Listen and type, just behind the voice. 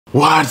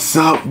What's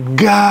up,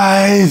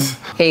 guys?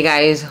 Hey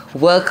guys,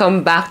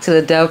 welcome back to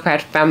the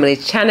Delprat family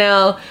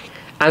channel,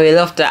 and we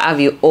love to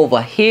have you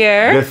over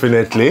here.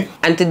 Definitely.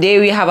 And today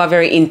we have a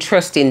very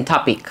interesting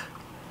topic.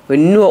 We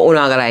know you're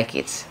not gonna like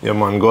it. Yeah,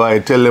 man, go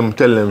ahead, tell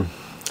them.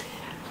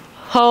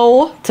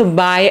 How to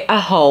buy a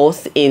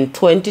house in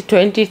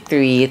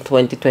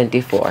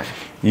 2023-2024.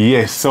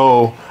 Yes,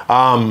 so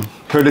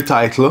per the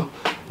title,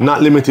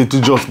 not limited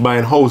to just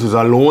buying houses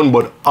alone,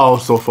 but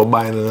also for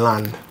buying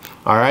land.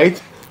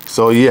 Alright?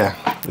 So yeah,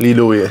 lead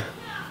the way.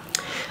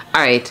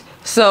 Alright,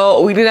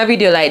 so we did a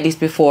video like this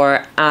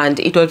before and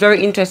it was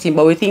very interesting,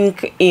 but we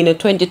think in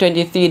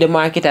 2023 the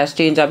market has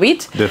changed a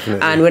bit.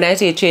 Definitely. And when I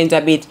say change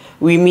a bit,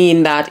 we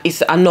mean that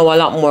it's now a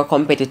lot more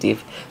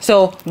competitive.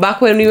 So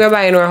back when we were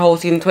buying our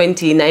house in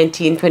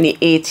 2019,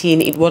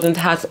 2018, it wasn't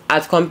as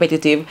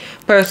competitive.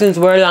 Persons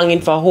were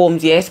longing for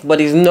homes, yes, but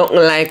it's not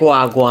like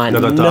Wagwan.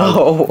 Not at no.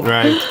 all.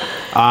 Right.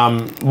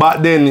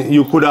 But then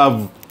you could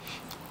have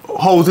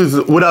houses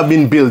would have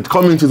been built,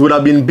 communities would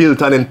have been built,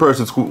 and then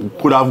persons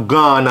could have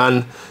gone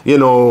and, you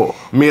know,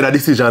 made a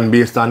decision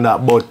based on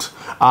that. But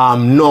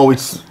no,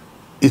 it's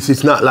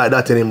not like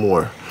that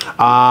anymore.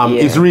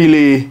 It's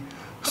really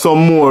some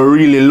more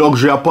really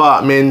luxury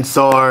apartments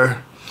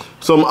or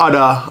some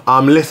other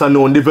lesser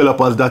known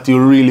developers that you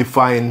really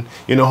find,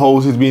 you know,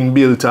 houses being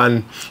built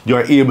and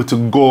you're able to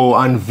go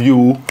and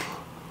view,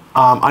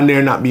 and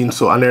they're not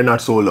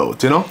sold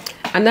out, you know.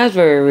 And that's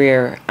very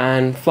rare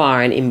and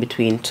far and in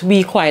between, to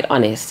be quite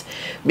honest,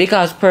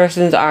 because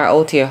persons are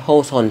out here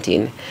house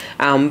hunting.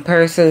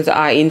 Persons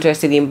are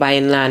interested in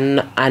buying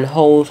land and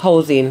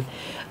housing,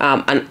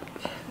 and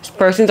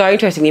persons are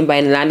interested in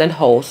buying land and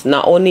house,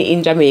 not only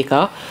in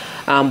Jamaica,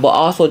 but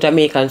also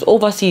Jamaicans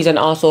overseas and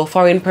also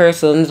foreign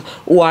persons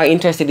who are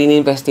interested in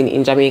investing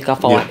in Jamaica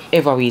for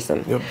whatever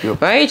reason. Yep.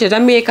 Right?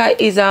 Jamaica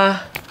is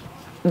a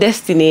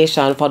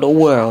destination for the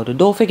world.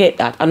 Don't forget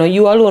that. I know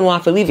you alone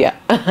want to live here.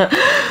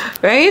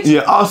 Right?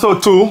 Yeah, also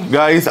too,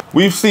 guys,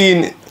 we've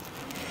seen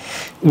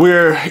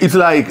where it's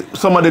like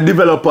some of the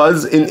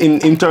developers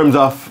in terms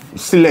of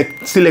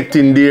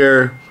selecting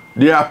their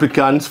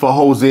applicants for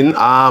housing,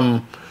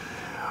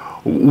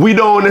 we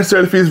don't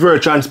necessarily feel very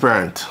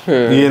transparent.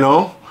 You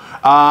know?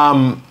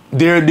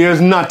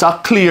 There's not a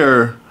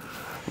clear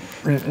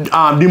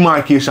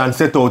demarcation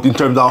set out in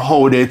terms of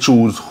how they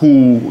choose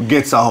who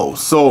gets a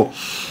house. So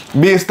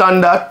based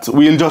on that,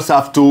 we'll just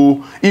have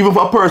to, even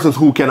for persons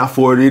who can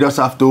afford it, you just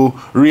have to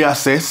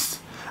reassess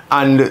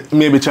and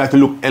maybe try to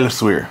look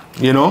elsewhere,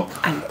 you know?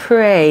 And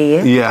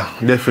pray. Yeah,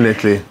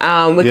 definitely.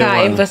 We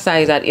can't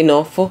emphasize that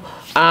enough.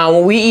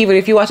 We even,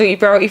 if you are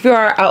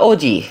an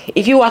OG,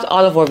 if you watch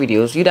all of our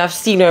videos, you'd have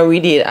seen when we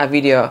did a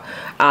video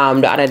the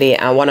other day,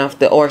 and one of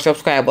our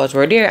subscribers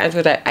were there, and she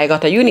was like, I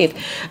got a unit,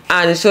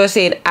 and she was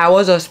saying, I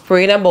was just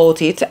praying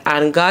about it,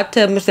 and God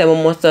told me, I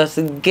must just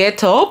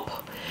get up,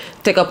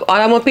 take up all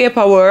of my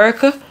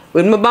paperwork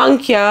with my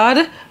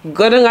backyard,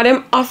 go down to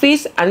them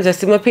office and just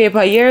see my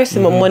paper here, see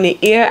my money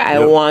here, I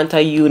want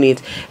a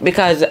unit.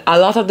 Because a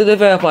lot of the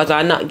developers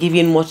are not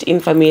giving much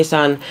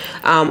information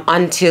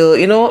until,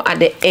 you know, at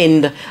the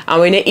end.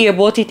 And when you hear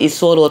about it, it's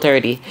sold out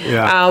already.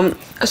 Yeah.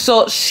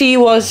 So she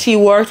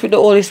worked with the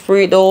Holy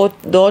Spirit, those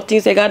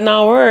things they got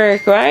now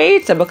work,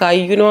 right? So because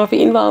you know if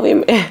you involve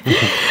him.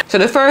 So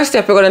the first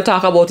step we're going to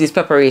talk about is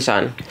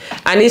preparation.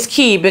 And it's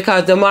key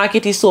because the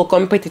market is so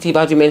competitive,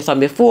 as you mentioned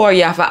before.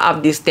 You have to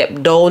have this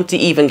step down to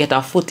even get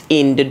a foot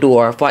in the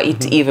door for it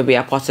to even be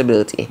a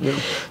possibility.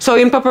 So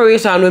in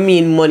preparation, we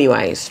mean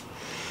money-wise.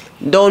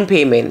 Down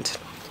payment.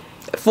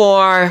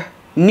 For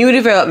new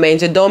development,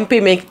 the down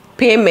payment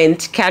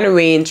can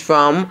range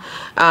from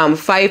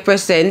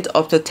 5%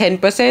 up to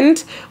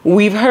 10%.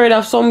 We've heard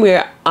of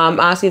somewhere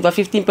asking for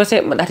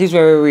 15%, but that is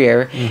very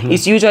rare.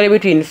 It's usually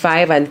between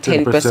 5 and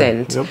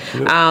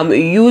 10%.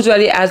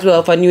 Usually as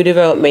well for new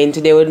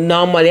development, they would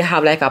normally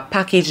have like a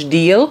package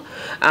deal,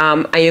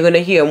 and you're going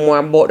to hear more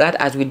about that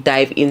as we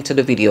dive into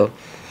the video.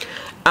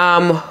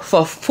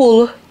 For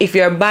full, if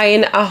you're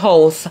buying a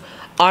house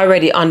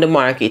already on the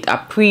market, a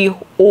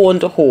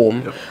pre-owned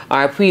home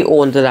or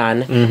pre-owned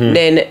land,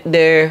 then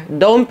their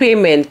down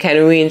payment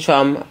can range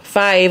from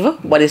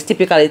 5, but it's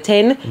typically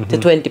 10 to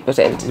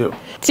 20%.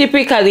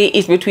 Typically,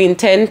 it's between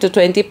 10 to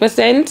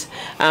 20%,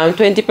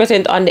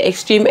 20% on the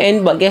extreme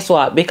end, but guess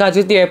what? Because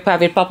it's their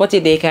private property,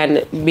 they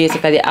can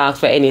basically ask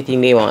for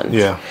anything they want.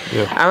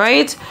 All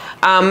right?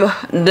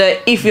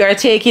 If you are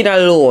taking a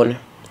loan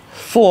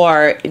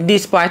for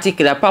this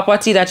particular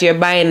property that you're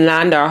buying,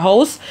 land or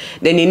house,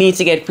 then you need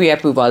to get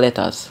pre-approval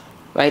letters.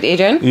 Right,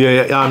 Adrian?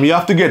 Yeah. You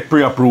have to get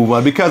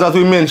pre-approval because, as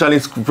we mentioned,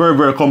 it's very,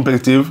 very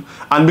competitive.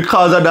 And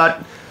because of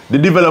that, the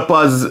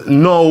developers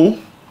know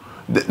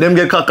them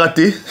get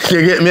cockatty.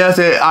 You get me? I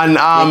say, and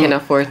they can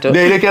afford to.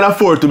 They can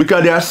afford to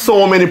because there are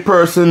so many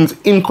persons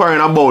inquiring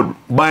about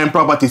buying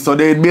property. So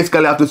they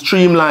basically have to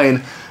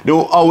streamline.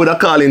 How would I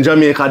call in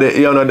Jamaica,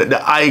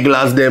 the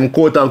eyeglass, them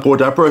quote unquote,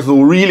 a person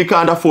who really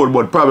can't afford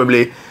but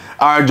probably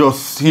are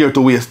just here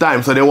to waste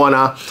time. So they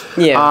wanna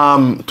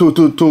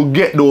to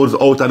get those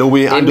out of the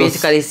way. They're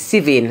basically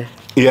sieving.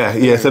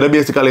 Yeah. So they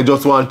basically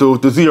just want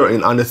to zero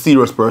in on the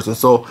serious person.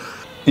 So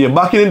yeah,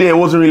 back in the day it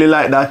wasn't really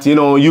like that. You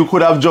know, you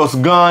could have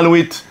just gone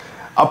with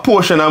a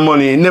portion of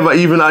money. It never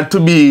even had to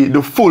be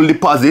the full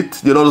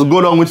deposit. You know, just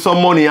go down with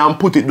some money and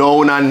put it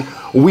down and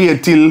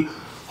wait till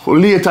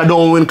later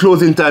down when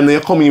closing time they're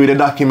coming with the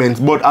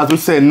documents. But as we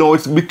said, now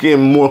it's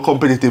became more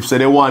competitive, so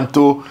they want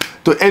to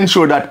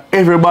ensure that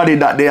everybody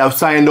that they have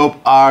signed up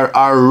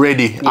are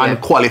ready and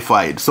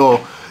qualified.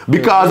 So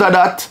because of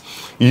that,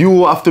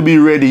 you have to be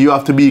ready, you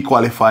have to be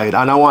qualified.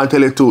 And I want to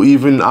tell you too,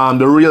 even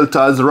the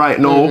realtors right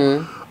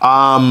now,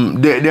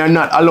 they're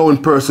not allowing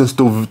persons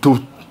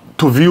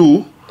to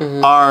view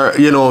or,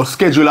 you know,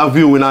 schedule a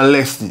viewing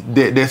unless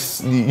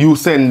you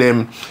send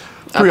them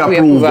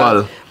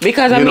pre-approval.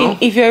 Because I mean,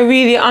 if you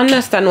really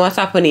understand what's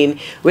happening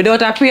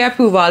without a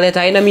pre-approval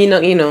letter,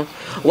 you know,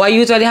 what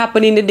usually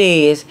happens in the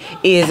days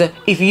is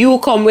if you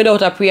come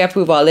without a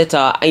pre-approval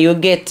letter and you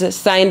get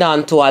signed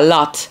on to a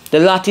lot, the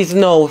lot is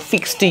now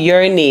fixed to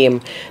your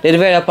name. The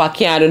developer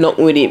can't do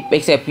nothing with it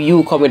except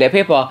you come with the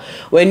paper.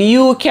 When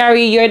you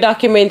carry your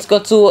documents, go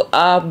to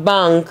a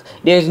bank,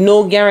 there's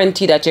no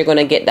guarantee that you're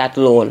gonna get that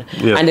loan.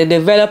 And the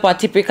developer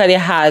typically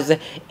has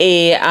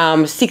a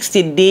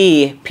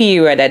 60-day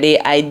period that they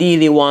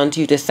ideally want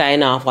you to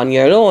sign off on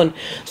your loan.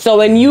 So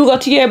when you go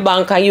to your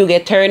bank and you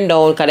get turned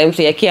down because them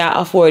say you can't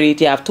afford it,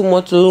 you have too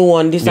much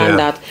loan, this and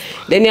that,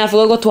 then you have to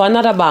go to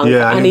another bank.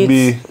 And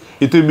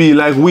it will be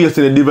like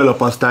wasting the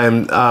developer's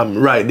time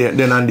right there,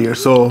 then and there.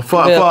 So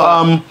for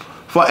and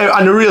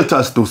the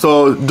realtors too.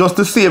 So just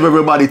to save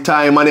everybody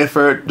time and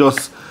effort,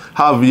 just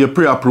have your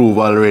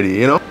pre-approval already,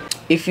 you know.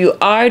 If you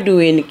are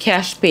doing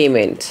cash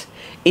payment,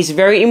 it's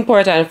very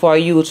important for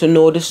you to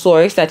know the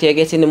source that you're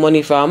getting the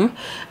money from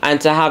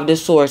and to have the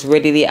source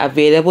readily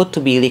available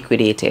to be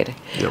liquidated.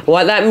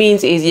 What that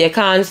means is you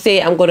can't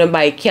say I'm going to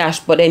buy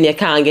cash, but then you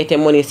can't get your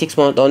money 6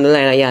 months down the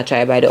line and you try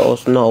to buy the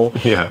house. No.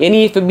 You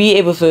need to be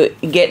able to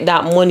get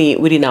that money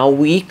within a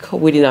week,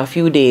 within a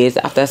few days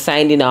after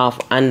signing off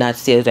on that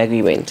sales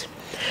agreement.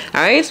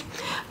 Alright,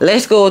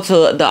 let's go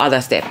to the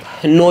other step.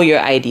 Know your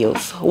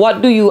ideals.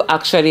 What do you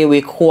actually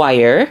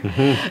require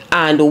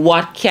and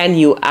what can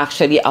you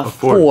actually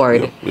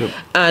afford?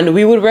 And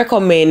we would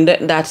recommend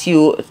that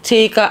you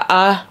take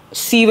a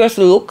serious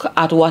look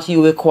at what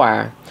you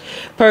require.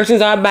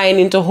 Persons are buying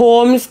into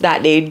homes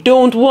that they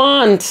don't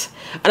want.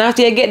 And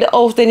after you get the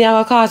house, then you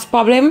have a cost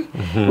problem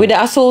with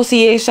the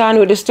association,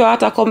 with the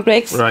strata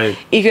complex.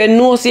 If you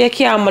know so you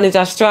can't manage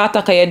a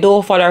strata because you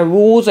don't follow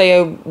rules or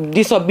you're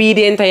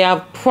disobedient or you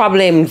have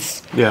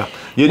problems.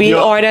 Be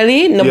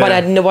orderly,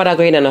 nobody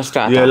going in a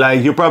strata.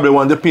 Like you probably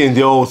want to paint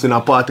your house in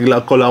a particular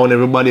color when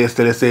everybody else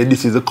say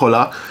this is the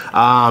color.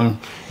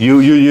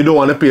 You don't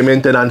want to pay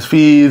maintenance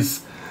fees.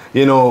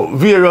 You know,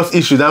 various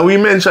issues, and we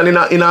mentioned in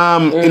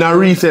a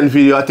recent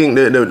video, I think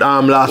the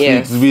last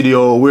week's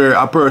video, where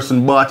a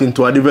person bought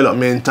into a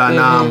development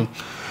and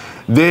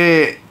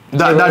there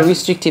were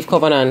restrictive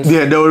covenants.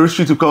 There were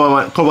restrictive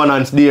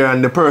covenants there,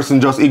 and the person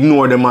just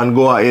ignored them and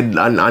go ahead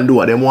and do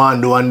what they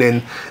want to do, and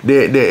then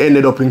they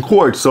ended up in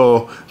court.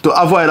 So to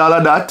avoid all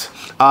of that,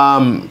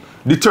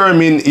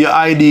 determine your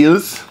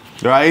ideals.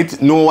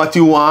 Right, know what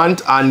you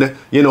want, and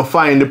you know,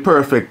 find the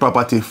perfect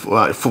property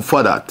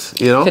for that.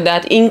 You know, so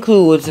that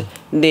includes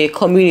the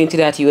community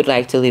that you would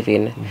like to live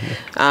in,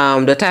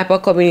 the type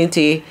of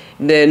community,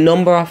 the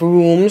number of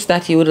rooms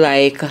that you would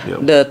like,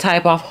 the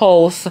type of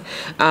house,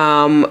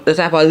 the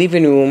type of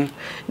living room.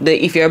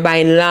 If you're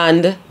buying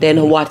land,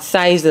 then what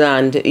size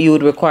land you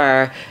would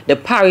require, the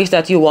parish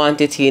that you want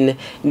it in,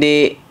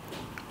 the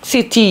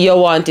city you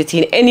want it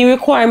in, any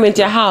requirement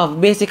you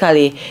have.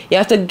 Basically, you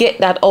have to get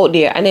that out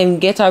there and then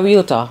get a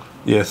realtor.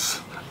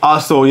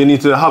 Also, you need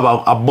to have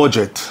a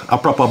budget, a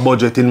proper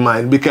budget in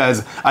mind,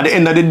 because at the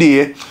end of the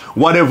day,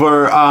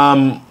 whatever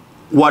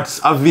what's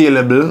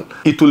available,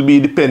 it will be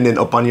dependent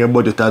upon your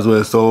budget as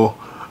well. So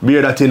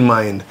bear that in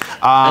mind.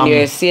 And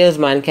your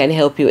salesman can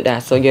help you with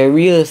that. So your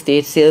real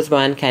estate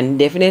salesman can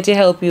definitely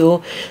help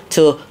you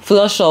to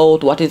flush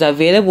out what is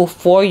available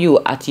for you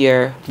at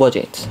your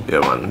budget.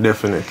 Yeah, man,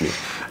 definitely.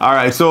 All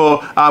right,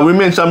 so we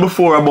mentioned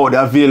before about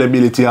the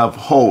availability of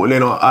how, you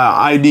know,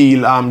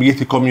 ideal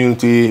gated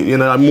community, you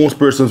know, that most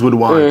persons would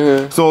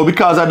want. So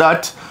because of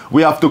that,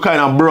 we have to kind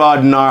of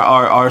broaden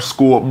our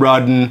scope,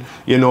 broaden,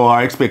 you know,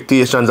 our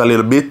expectations a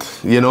little bit,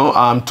 you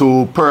know,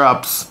 to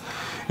perhaps,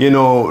 you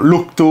know,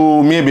 look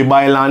to maybe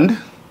buy land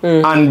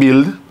and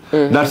build.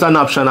 That's an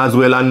option as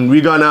well, and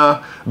we're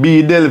gonna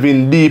be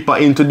delving deeper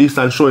into this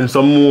and showing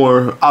some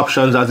more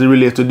options as it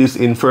relates to this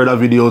in further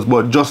videos.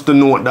 But just to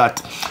note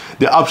that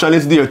the option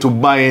is there to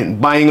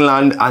buying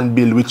land and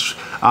build, which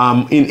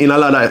in a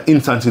lot of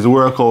instances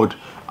work out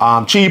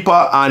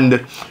cheaper,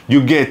 and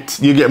you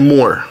get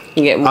more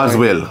as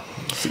well.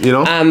 You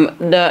know,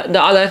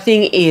 the other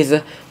thing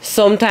is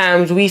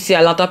sometimes we see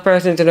a lot of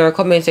persons in our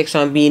comment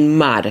section being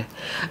mad,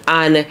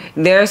 and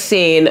they're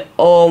saying,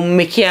 oh,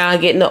 me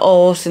can't get the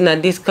house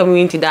in this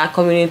community, that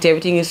community,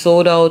 everything is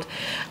sold out.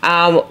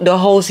 The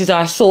houses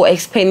are so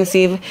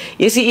expensive.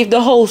 You see, if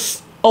the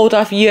house out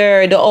of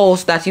the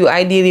house that you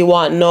ideally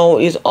want now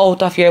is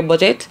out of your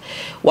budget,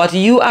 what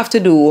you have to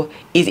do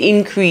is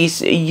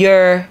increase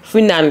your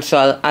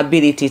financial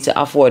ability to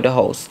afford the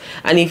house.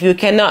 And if you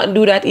cannot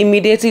do that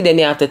immediately, then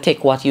you have to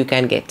take what you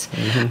can get.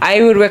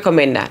 I would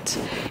recommend that.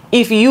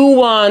 If you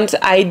want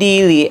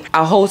ideally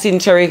a house in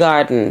Cherry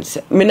Gardens,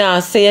 me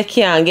not say you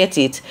can't get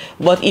it,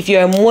 but if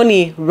your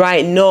money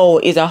right now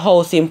is a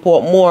house in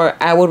Portmore,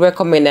 I would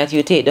recommend that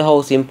you take the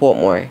house in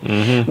Portmore.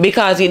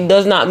 Because it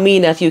does not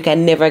mean that you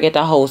can never get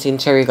a house in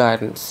Cherry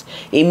Gardens.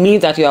 It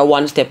means that you are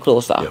one step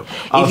closer.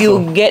 If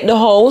you get the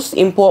house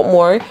in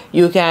Portmore,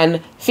 you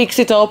can fix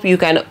it up, you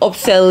can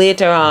upsell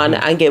later on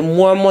and get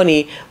more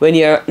money when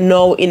you're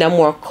now in a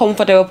more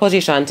comfortable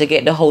position to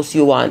get the house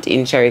you want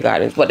in Cherry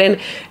Gardens. But then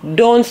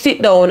don't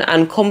sit down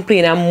and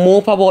complain and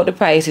mope about the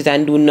prices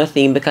and do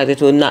nothing, because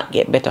it will not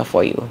get better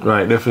for you.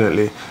 Right,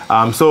 definitely.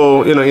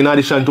 So, you know, in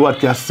addition to what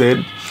Cass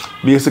said,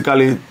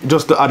 basically,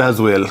 just to add as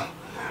well,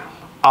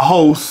 a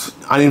house,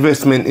 an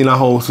investment in a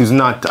house is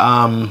not,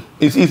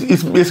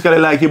 it's basically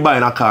like you're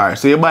buying a car.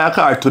 So you buy a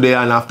car today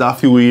and after a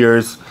few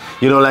years,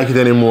 you don't like it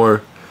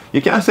anymore,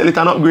 you can sell it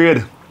and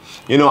upgrade.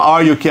 You know,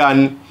 or you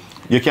can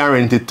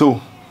rent it too.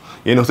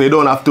 You know, so you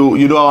don't have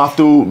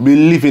to be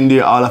living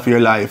there all of your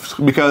life.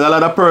 Because a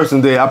lot of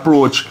persons, they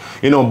approach,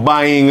 you know,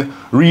 buying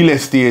real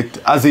estate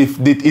as if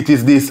it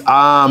is this,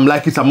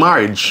 like it's a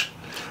marriage.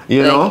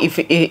 You know, if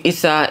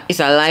it's a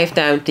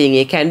lifetime thing,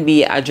 it can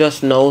be a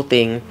just now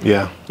thing.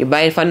 Yeah. You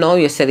buy it for now,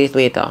 you sell it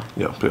later.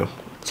 Yeah.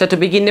 So to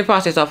begin the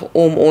process of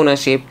home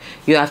ownership,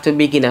 you have to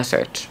begin a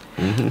search.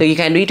 So you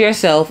can do it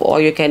yourself,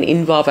 or you can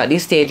involve at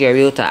this stage your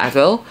realtor as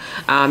well.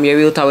 Your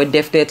realtor will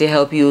definitely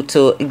help you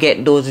to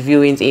get those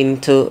viewings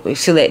in, to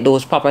select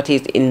those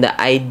properties in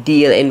the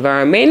ideal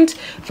environment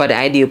for the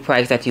ideal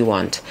price that you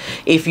want.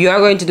 If you are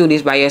going to do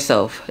this by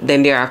yourself,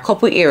 then there are a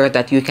couple areas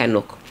that you can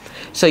look.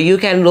 So you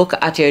can look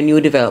at your new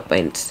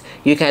developments.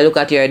 You can look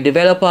at your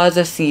developers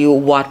to see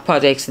what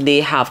projects they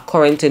have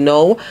currently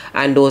now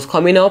and those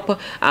coming up.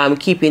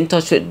 Keep in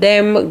touch with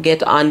them,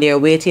 get on their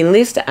waiting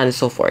list, and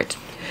so forth.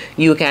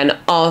 You can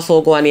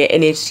also go on your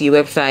NHC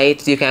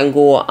website. You can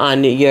go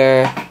on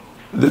your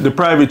the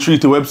private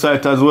treaty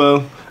website as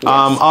well.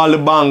 Yes. All the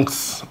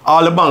banks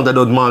that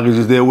do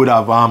mortgages, they would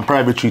have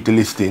private treaty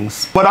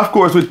listings. But of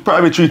course, with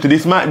private treaty,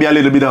 this might be a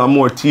little bit of a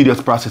more tedious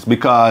process,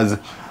 because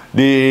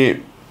the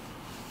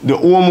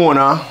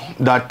homeowner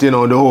that, you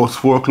know, the house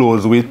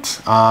foreclosed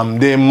with,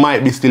 they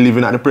might be still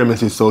living at the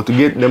premises, so to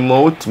get them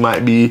out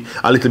might be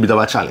a little bit of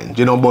a challenge,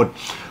 you know. But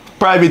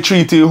private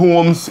treaty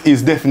homes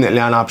is definitely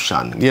an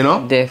option, you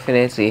know.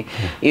 Definitely.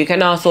 You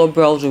can also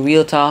browse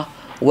realtor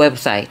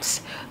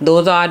websites.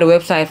 Those are the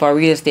website for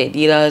real estate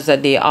dealers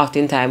that they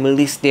oftentimes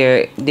list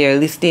their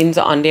listings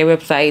on their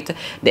website.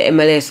 The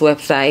MLS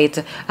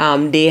website,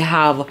 they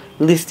have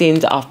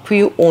listings of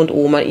pre-owned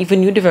home and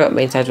even new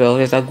developments as well.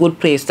 It's a good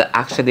place to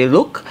actually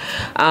look.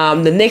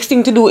 The next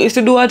thing to do is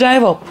to do a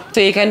drive up. So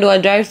you can do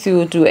a drive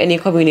through to any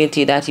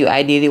community that you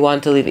ideally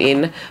want to live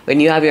in. When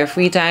you have your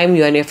free time,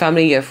 you and your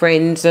family, your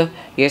friends,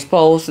 your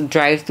spouse,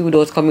 drive through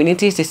those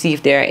communities to see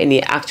if there are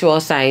any actual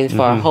signs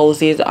for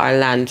houses or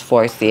land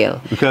for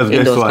sale. Because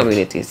in those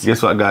communities.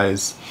 Guess what,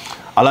 guys?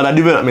 A lot of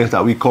developments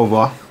that we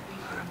cover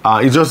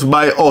is just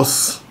by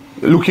us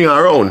looking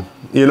around,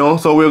 you know.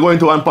 So we're going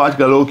to one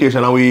particular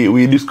location and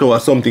we discover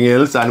something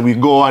else, and we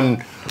go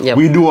and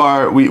we do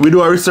our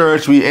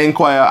research, we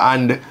inquire,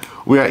 and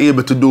we are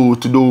able to do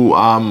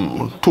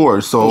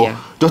tours. So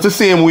just the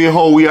same way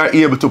how we are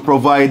able to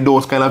provide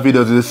those kind of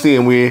videos, is the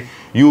same way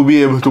you'll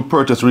be able to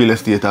purchase real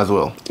estate as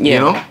well. Yeah, you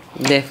know?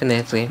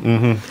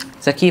 Definitely.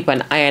 So keep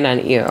an eye and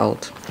an ear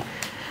out.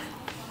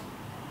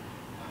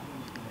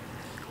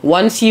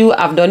 Once you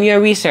have done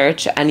your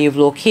research and you've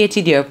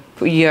located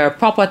your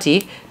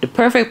property, the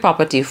perfect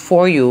property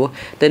for you,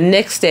 the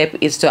next step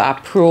is to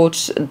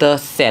approach the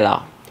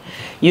seller.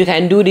 You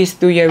can do this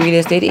through your real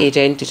estate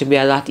agent. It will be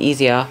a lot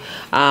easier,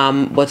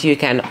 but you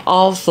can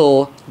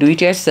also do it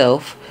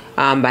yourself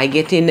by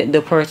getting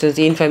the person's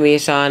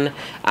information,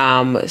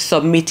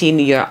 submitting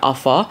your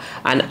offer,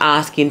 and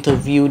asking to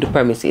view the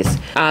premises.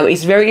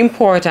 It's very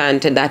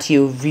important that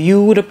you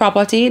view the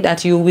property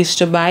that you wish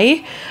to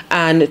buy,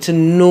 and to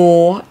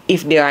know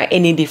if there are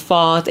any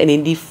defaults, any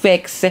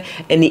defects,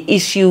 any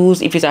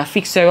issues, if it's a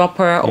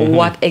fixer-upper,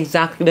 what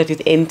exactly does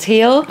it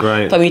entail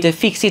for me to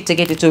fix it to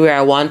get it to where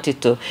I want it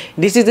to.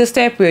 This is the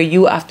step where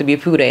you have to be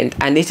prudent,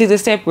 and this is the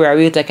step where a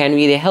realtor can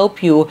really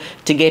help you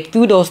to get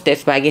through those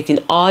steps by getting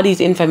all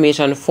these information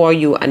for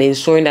you and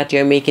ensuring that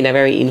you're making a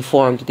very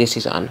informed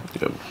decision.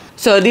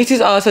 So this is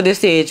also the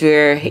stage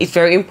where it's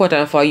very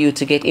important for you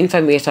to get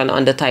information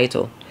on the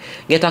title.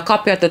 Get a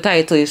copy of the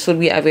title. It should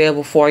be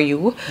available for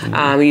you.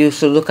 You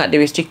should look at the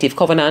restrictive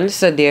covenants,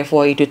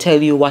 therefore it will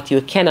tell you what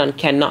you can and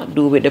cannot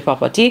do with the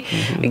property.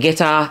 Get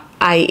a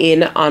eye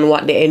in on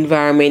what the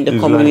environment, the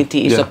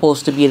community is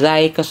supposed to be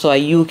like, so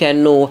you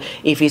can know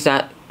if it's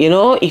a, you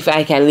know, if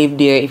I can live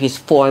there, if it's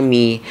for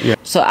me.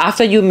 So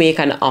after you make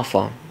an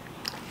offer,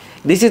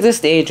 This is the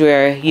stage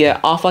where your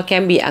offer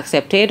can be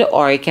accepted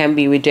or it can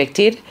be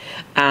rejected,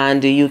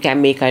 and you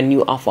can make a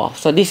new offer.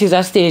 So this is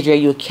a stage where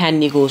you can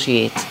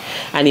negotiate,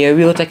 and your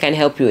realtor can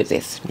help you with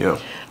this. Yeah.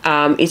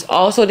 It's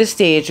also the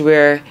stage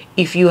where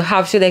if you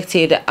have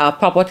selected a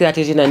property that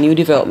is in a new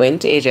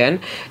development,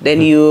 agent,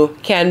 then you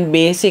can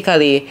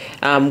basically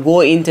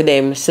go into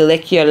them,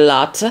 select your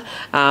lot,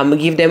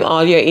 give them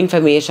all your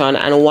information,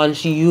 and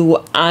once you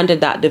and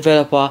that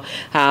developer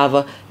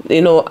have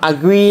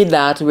agreed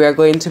that we are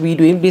going to be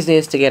doing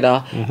business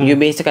together, you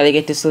basically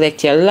get to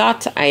select your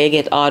lot and you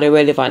get all the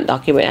relevant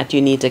document that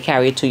you need to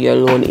carry to your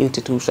loan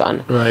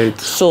institution. Right.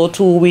 So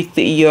too with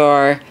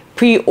your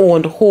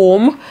pre-owned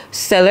home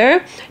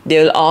seller,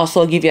 they'll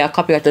also give you a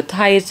copy of the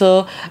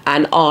title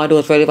and all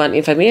those relevant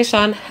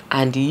information,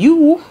 and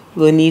you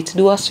will need to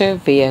do a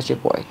surveyor's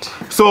report.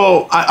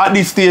 So at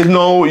this stage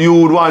now, you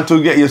would want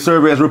to get your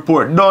surveyor's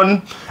report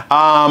done.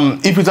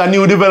 If it's a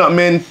new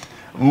development,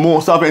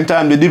 most of the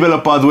time the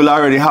developers will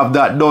already have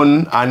that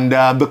done, and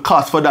the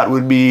cost for that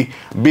will be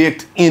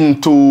baked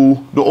into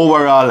the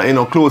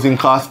overall closing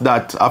cost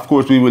that of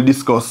course we will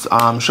discuss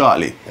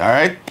shortly. All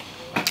right.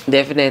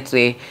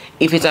 Definitely.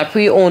 If it's a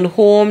pre-owned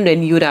home,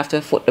 then you'd have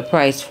to put the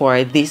price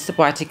for this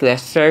particular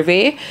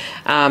surveyor's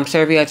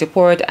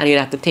report, and you'd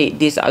have to take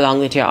this along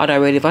with your other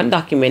relevant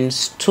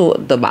documents to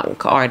the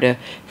bank or the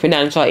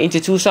financial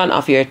institution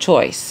of your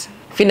choice.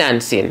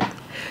 Financing.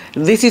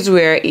 This is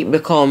where it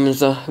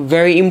becomes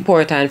very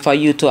important for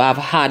you to have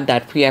had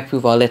that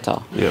pre-approval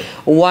letter. Yeah.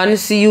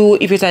 Once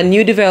if it's a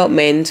new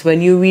development,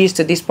 when you reach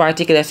to this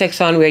particular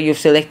section where you've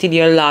selected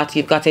your lot,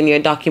 you've gotten your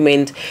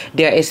document,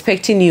 they're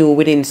expecting you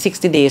within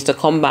 60 days to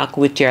come back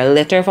with your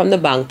letter from the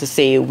bank to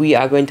say we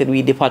are going to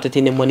be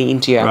depositing the money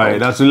into your account. Right,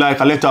 that's like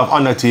a letter of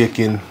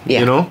undertaking,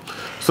 Yeah.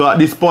 So at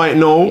this point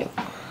now,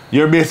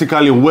 you're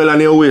basically well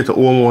on your way to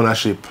home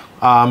ownership.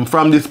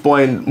 From this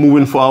point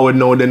moving forward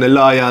now, then the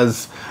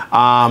lawyers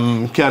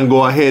can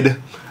go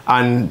ahead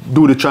and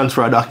do the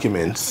transfer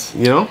documents,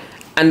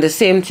 And the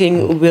same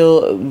thing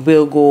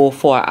will go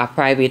for a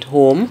private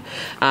home.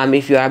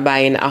 If you are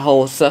buying a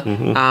house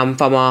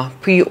from a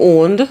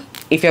pre-owned,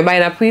 if you're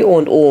buying a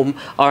pre-owned home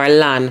or a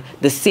land,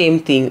 the same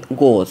thing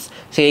goes.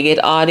 So you get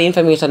all the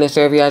information in the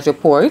surveyor's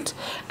report,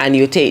 and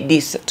you take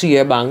this to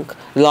your bank.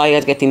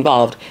 Lawyers get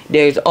involved.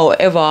 There is,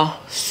 however,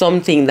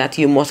 something that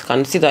you must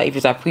consider if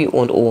it's a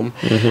pre-owned home.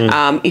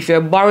 If you're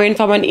borrowing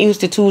from an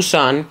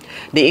institution,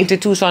 the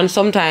institution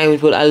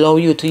sometimes will allow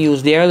you to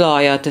use their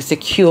lawyer to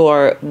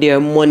secure their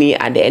money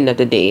at the end of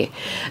the day.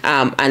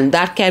 And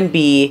that can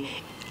be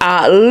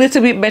a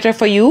little bit better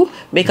for you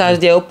because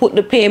they'll put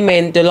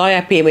the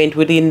lawyer payment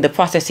within the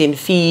processing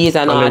fees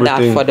and all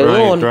that for the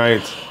loan.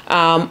 Right.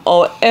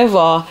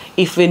 However,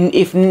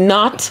 if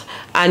not,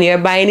 and you're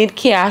buying it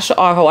cash,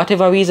 or for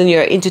whatever reason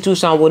your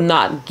institution would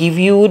not give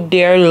you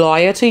their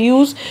lawyer to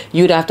use,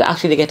 you'd have to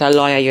actually get a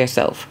lawyer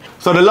yourself.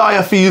 So the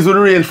lawyer fees would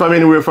range from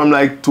anywhere from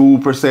like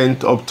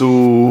 2% up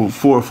to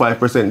 4 or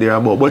 5%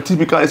 thereabout. But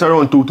typically it's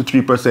around 2 to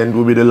 3%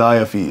 will be the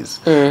lawyer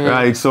fees.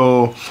 Right?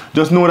 So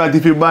just know that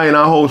if you're buying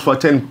a house for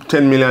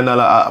 $10 million,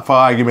 for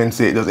argument's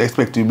sake, just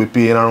expect you to be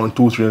paying around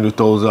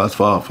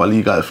 $200,000-300,000 for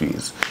legal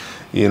fees.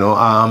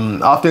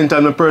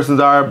 Oftentimes the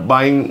persons are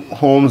buying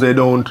homes, they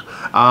don't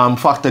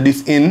factor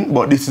this in,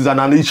 but this is an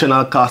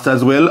additional cost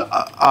as well,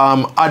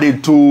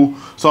 added to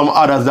some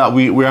others that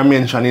we are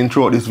mentioning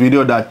throughout this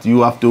video that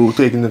you have to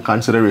take into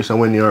consideration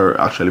when you're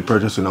actually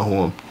purchasing a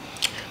home.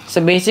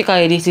 So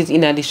basically this is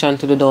in addition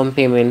to the down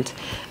payment.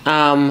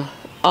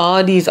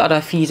 All these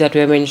other fees that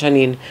we're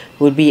mentioning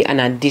would be an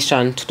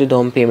addition to the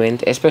down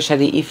payment,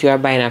 especially if you are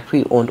buying a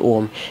pre-owned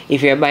home.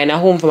 If you're buying a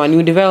home from a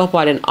new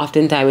developer, then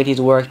oftentimes it is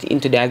worked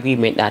into the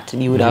agreement that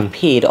you would have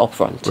paid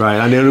upfront.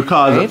 Right, and they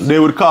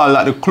would call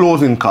that the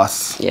closing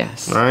costs.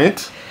 Yes.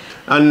 Right?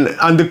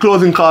 And the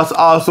closing costs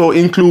also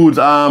includes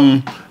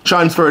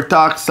transfer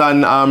tax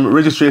and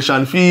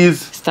registration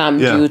fees. Stamp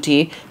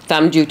duty.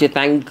 Stamp duty,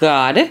 thank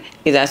God,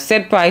 is a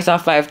set price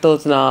of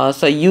 $5,000.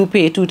 So you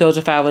pay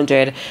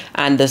 $2,500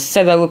 and the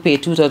seller will pay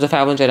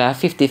 $2,500, a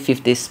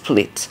 50-50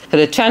 split. So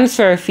the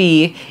transfer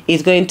fee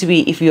is going to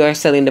be if you are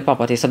selling the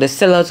property. So the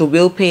sellers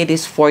will pay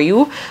this for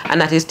you, and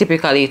that is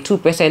typically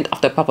 2% of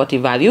the property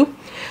value.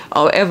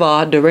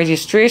 However, the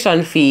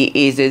registration fee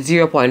is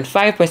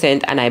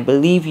 0.5%, and I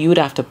believe you'd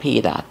have to pay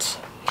that.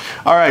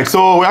 All right,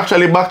 so we're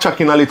actually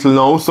backtracking a little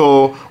now.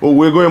 So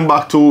we're going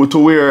back to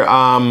where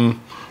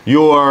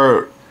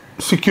you're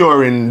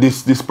securing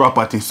this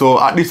property. So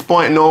at this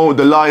point now,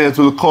 the lawyers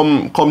will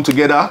come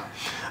together,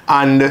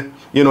 and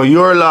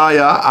your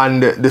lawyer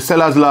and the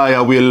seller's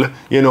lawyer will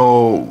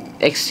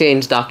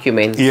exchange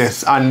documents.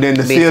 Yes, and then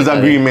the sales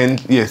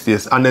agreement.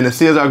 Yes, and then the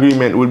sales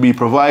agreement will be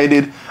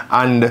provided,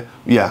 and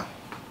yeah.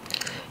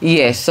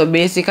 Yes, so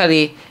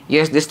basically,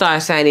 they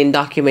start signing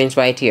documents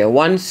right here.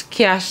 Once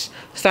cash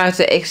starts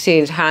to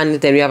exchange hands,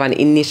 then we have an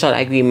initial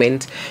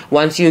agreement.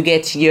 Once you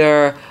get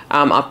your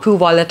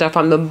approval letter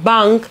from the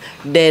bank,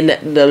 then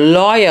the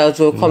lawyers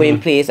will come in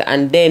place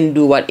and then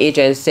do what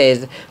agent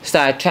says,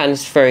 start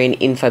transferring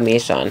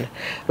information.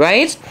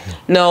 Right?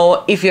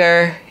 Now, if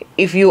you're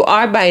if you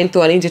are buying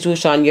through an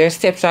institution, your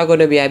steps are going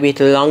to be a bit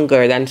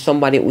longer than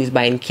somebody who is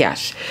buying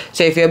cash.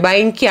 So if you're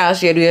buying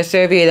cash, you do your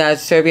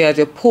surveyor's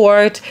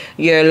report,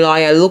 your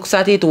lawyer looks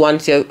at it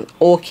once you're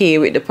okay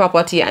with the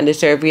property and the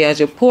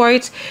surveyor's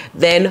report,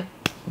 then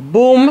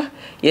boom,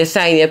 you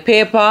sign your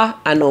paper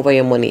and over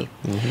your money.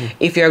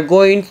 If you're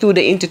going through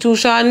the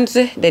institutions,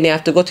 then you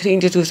have to go to the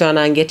institution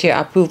and get your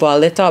approval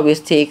letter,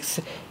 which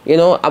takes, you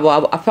know,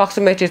 about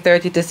approximately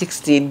 30 to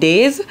 60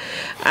 days,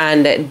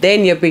 and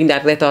then you bring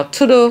that letter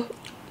to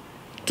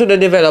the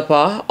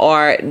developer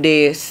or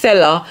the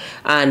seller,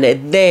 and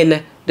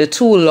then the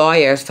two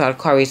lawyers start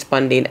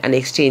corresponding and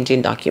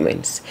exchanging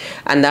documents.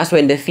 And that's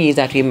when the fees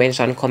that we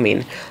mentioned come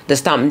in: the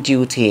stamp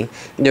duty,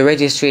 the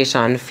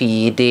registration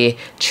fee, the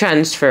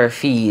transfer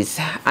fees,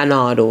 and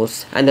all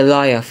those, and the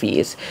lawyer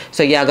fees.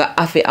 So you got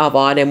to have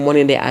all them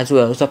money there as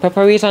well. So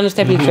preparation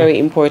step is very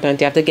important.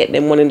 You have to get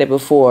them money there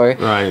before.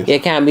 Right. You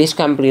can't be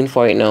scrambling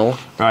for it now.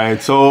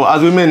 Right. So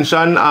as we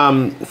mentioned,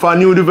 for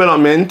new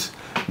development,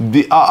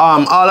 the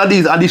all of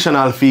these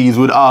additional fees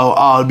would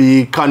all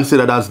be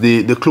considered as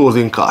the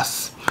closing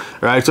costs.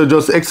 Right, so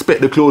just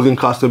expect the closing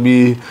cost to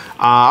be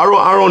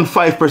around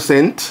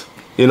 5%,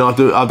 you know,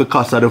 of the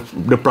cost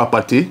of the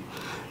property.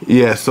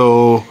 Yeah,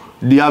 so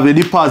you have a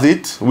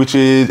deposit, which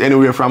is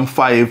anywhere from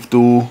 5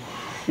 to,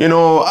 you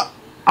know,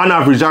 on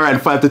average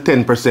around 5 to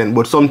 10%,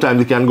 but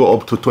sometimes it can go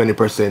up to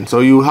 20%.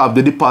 So you have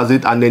the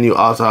deposit, and then you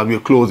also have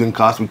your closing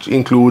costs, which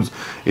includes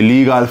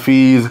illegal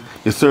fees,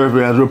 your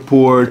surveyor's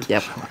report,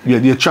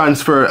 your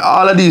transfer,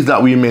 all of these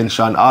that we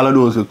mentioned, all of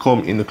those will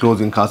come in the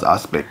closing cost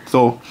aspect.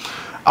 So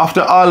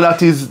after all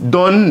that is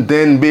done,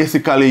 then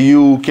basically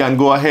you can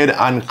go ahead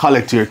and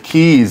collect your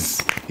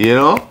keys, you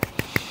know.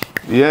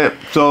 Yeah,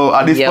 so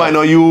at this point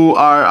now you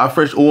are a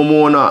fresh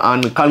homeowner,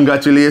 and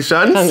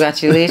congratulations.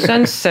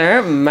 Congratulations,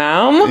 sir,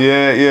 ma'am.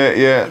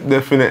 Yeah,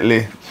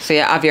 definitely. So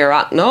you have your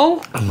rock now,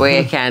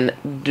 where you can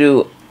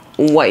do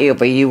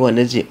whatever you want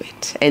to do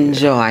it.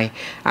 Enjoy.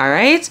 All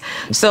right,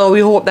 so we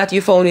hope that you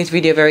found this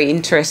video very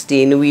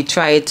interesting. We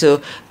tried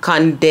to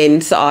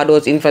condense all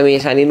those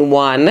information in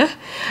one,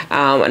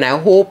 and I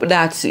hope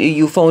that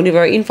you found it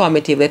very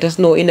informative. Let us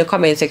know in the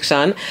comment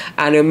section,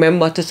 and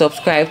remember to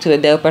subscribe to the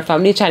Delpert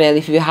Family channel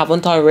if you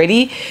haven't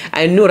already.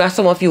 I know that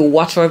some of you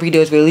watch our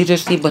videos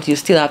religiously, but you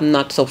still have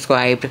not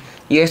subscribed.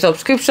 Your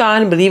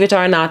subscription, believe it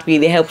or not,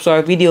 really helps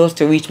our videos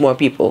to reach more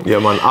people. Yeah,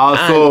 man.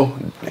 Also,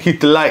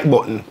 hit the like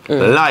button.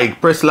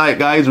 Press like,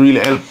 guys.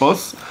 Really help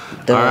us.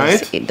 All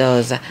right? It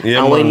does.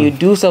 Yeah, and when you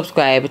do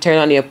subscribe, turn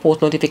on your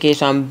post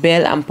notification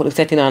bell and put the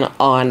setting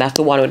on. That's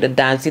the one with the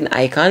dancing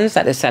icons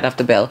at the side of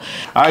the bell.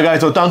 All right,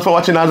 guys. So thanks for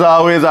watching as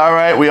always. All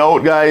right, we out,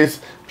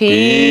 guys.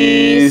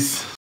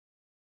 Peace.